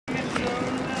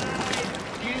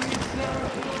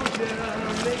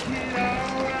make it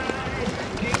alright.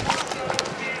 Give me some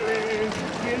feeling,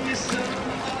 give me some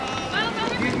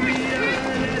love, give me an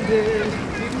ending,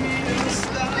 give me a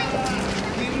start,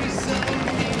 give me some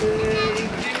meaning,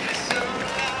 give me some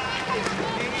light,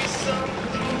 give me some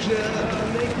closure,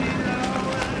 make it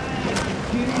alright.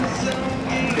 Give me some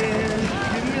meaning,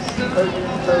 give me some love, give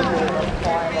me an ending.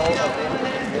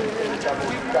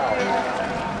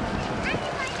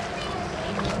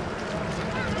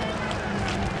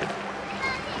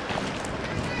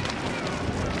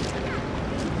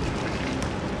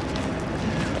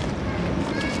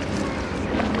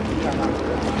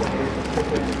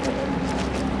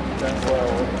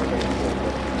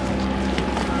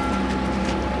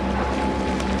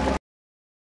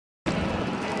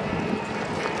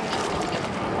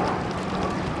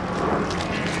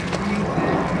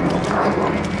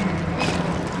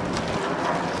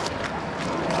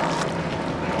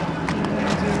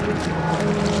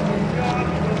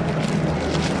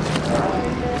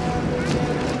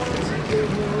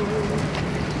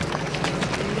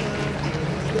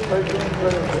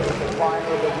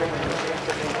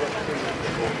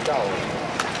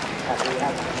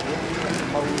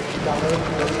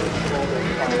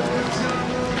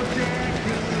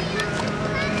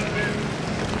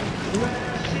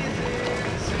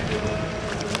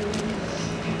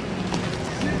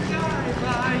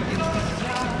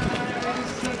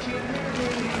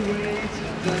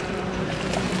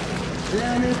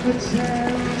 And if it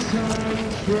turns on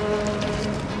from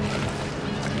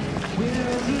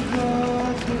feels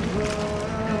above the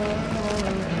voice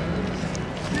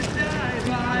to die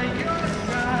by your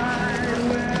side,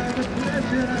 where the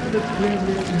pleasure, the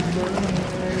privilege is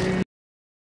mine.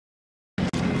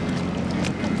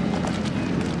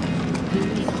 This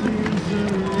is a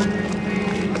race.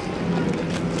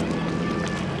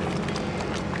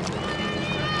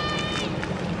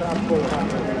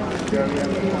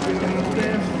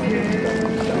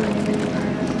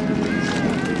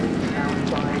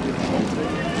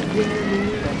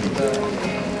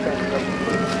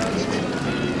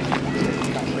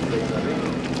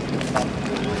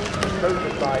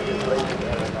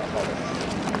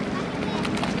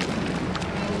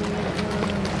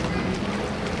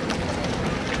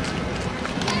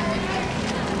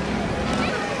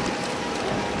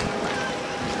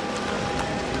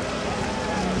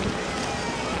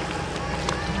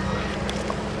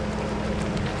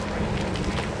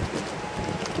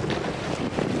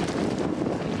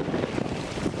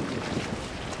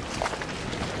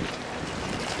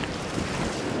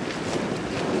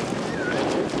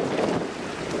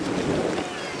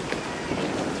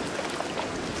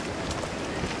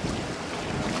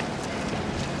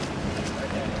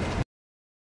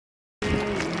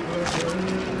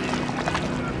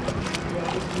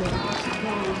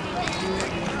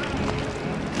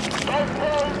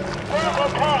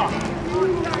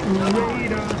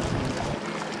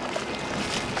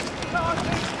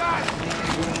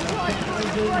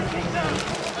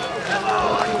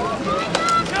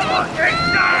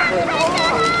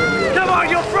 Come on,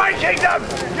 you're breaking them!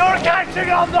 You're catching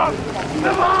on them!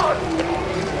 Come on!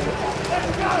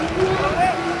 Let's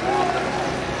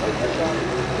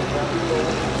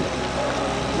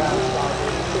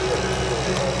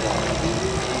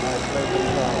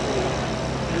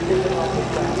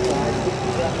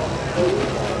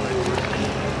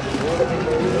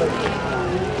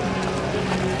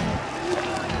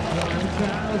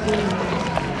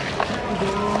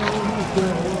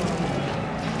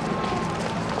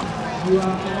You are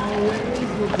always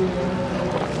the good.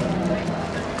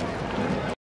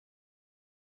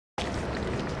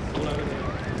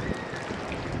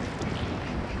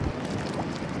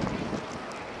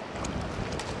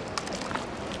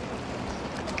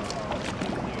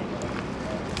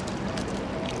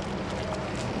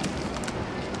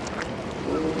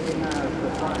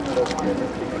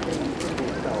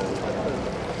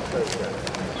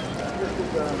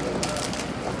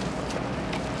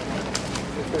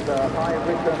 This is a high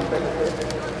return benefit.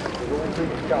 We're going to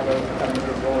shallow coming to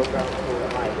Royal Ground School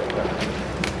high return.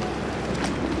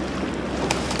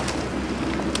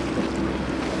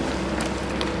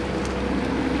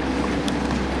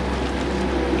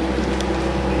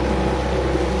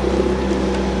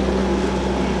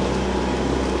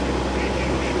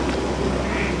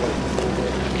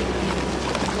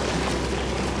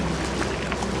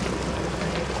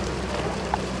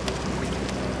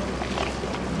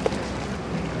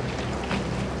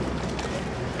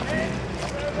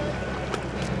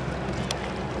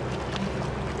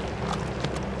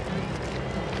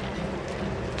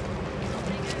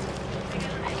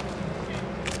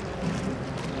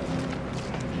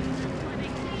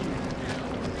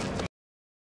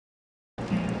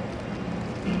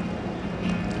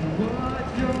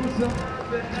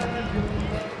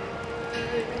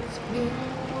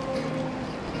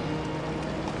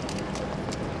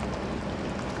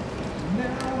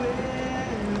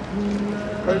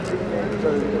 Approaching the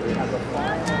enclosure, we have the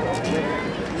final women's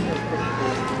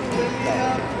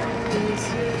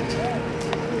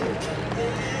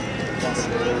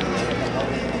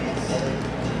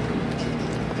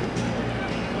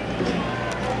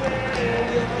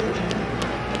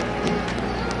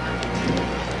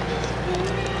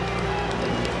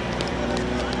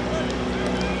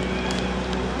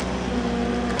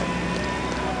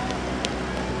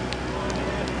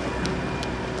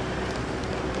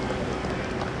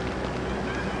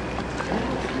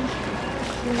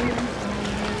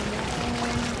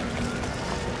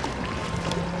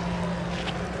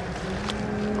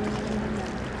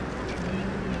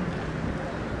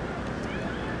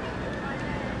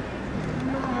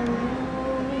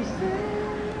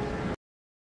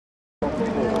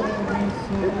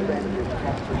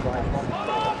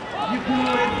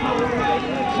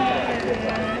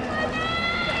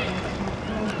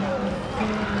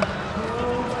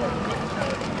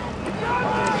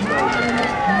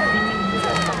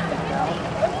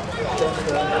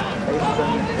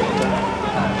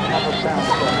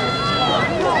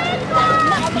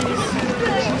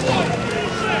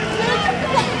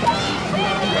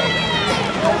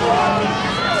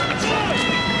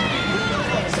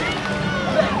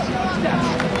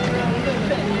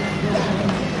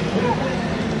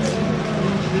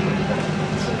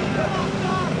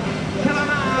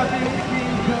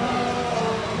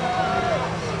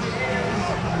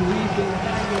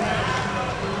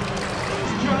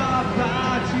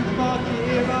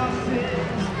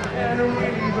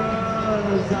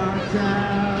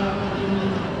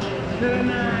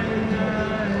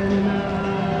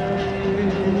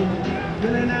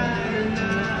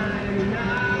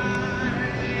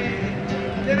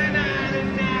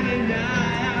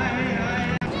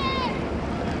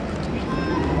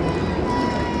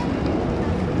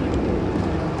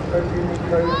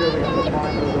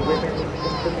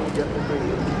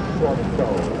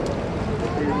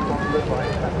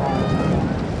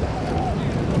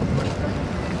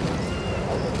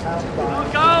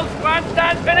Goals,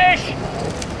 grandstand finish!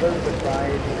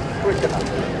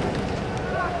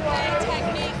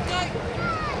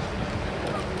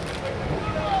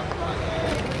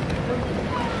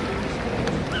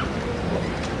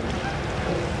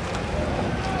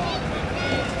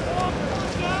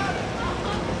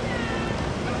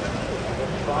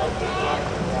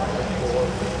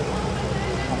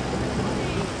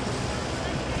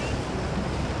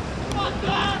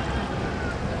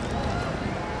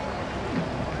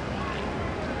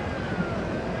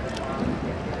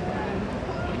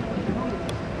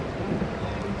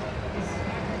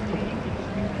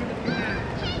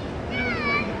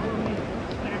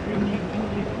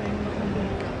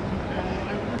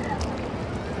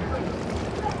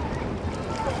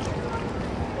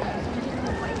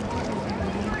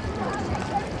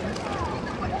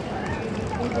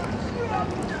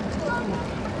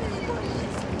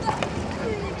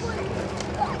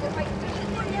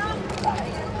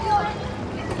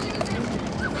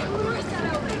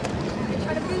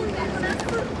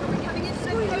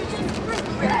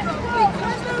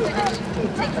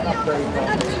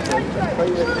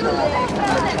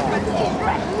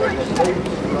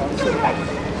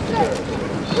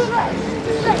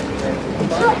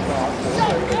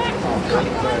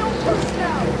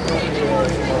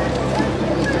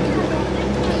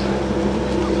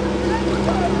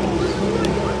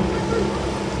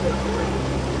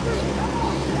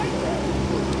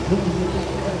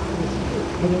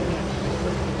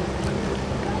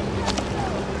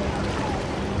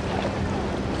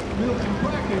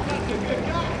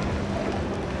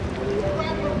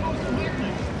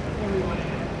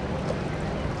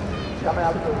 Coming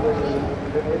up to the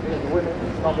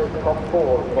women's novice top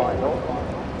 4 final.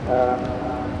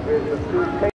 With the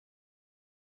two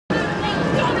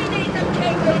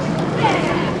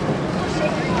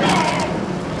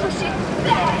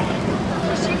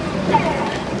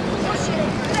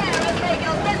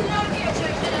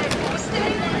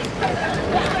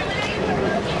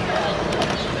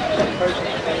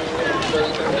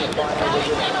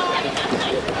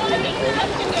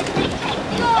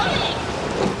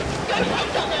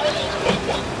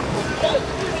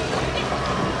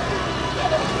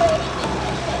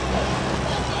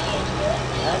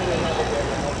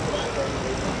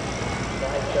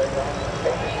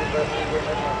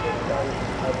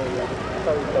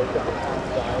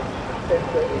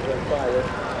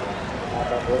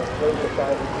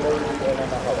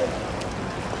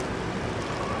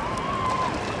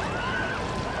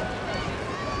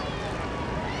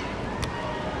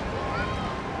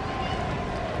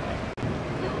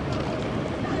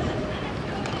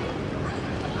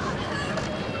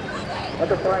At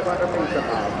the 500-meter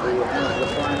mark, we have the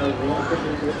final of the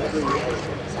intermediate relay,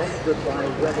 sponsored by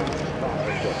Reading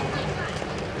Partnership.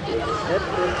 With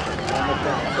Netflix on the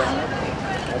countdown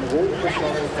and Wolf on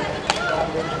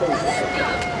the podium.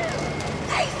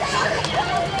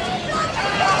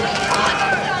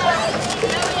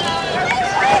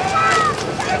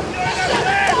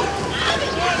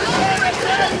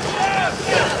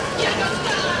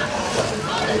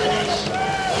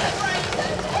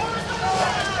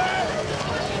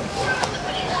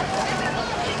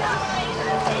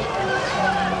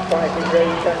 Fighting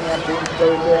race and being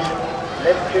closer.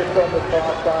 Netflix on the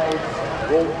far side,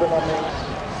 Wolf on the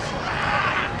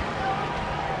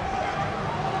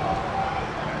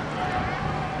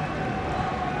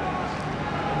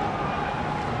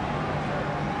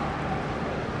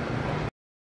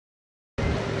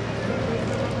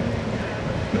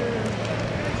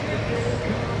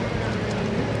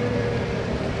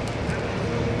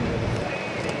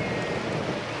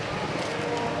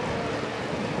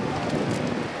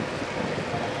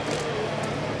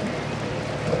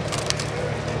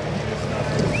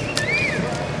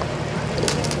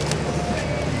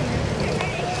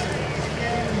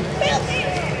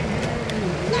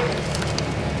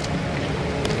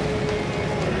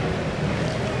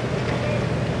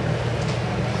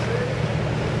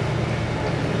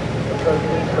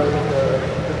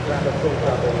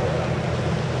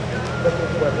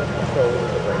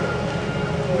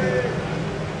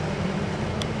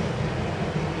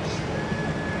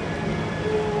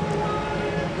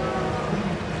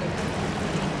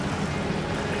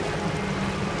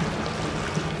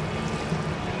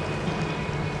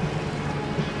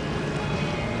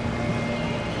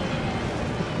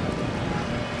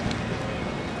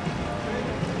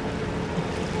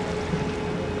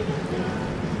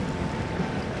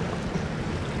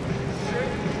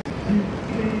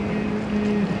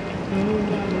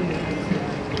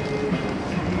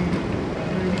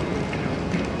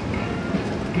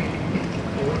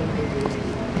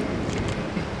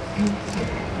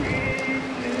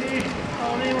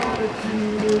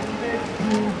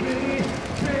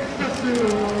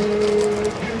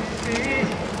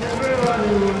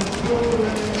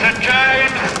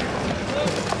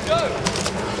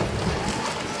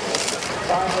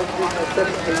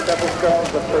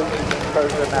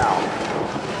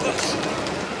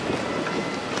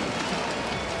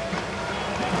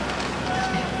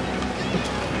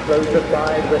Closer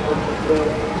side, Western School,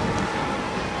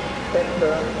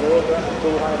 Center, Northern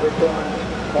School High Return,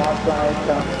 far side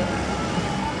comes.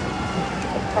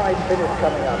 A tight finish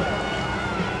coming up.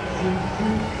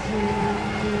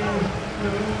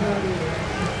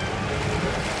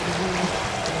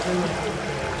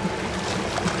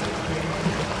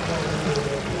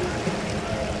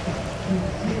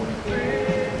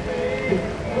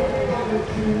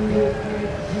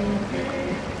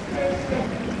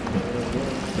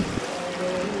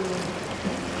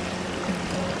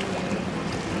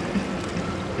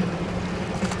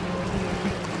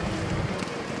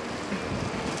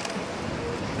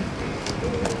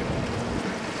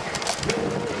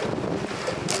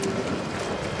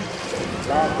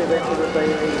 Last event of the day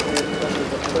is the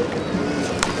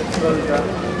closure.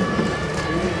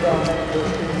 These are the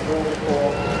rules for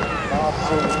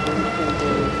Marshall 3CD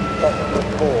top of the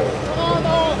ball.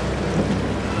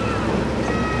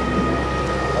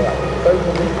 Alright, both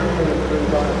of these two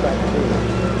are back to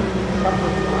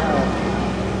couple miles.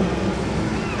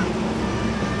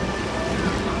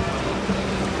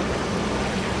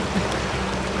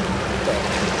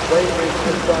 Wavering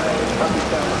to the side, coming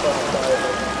down far side.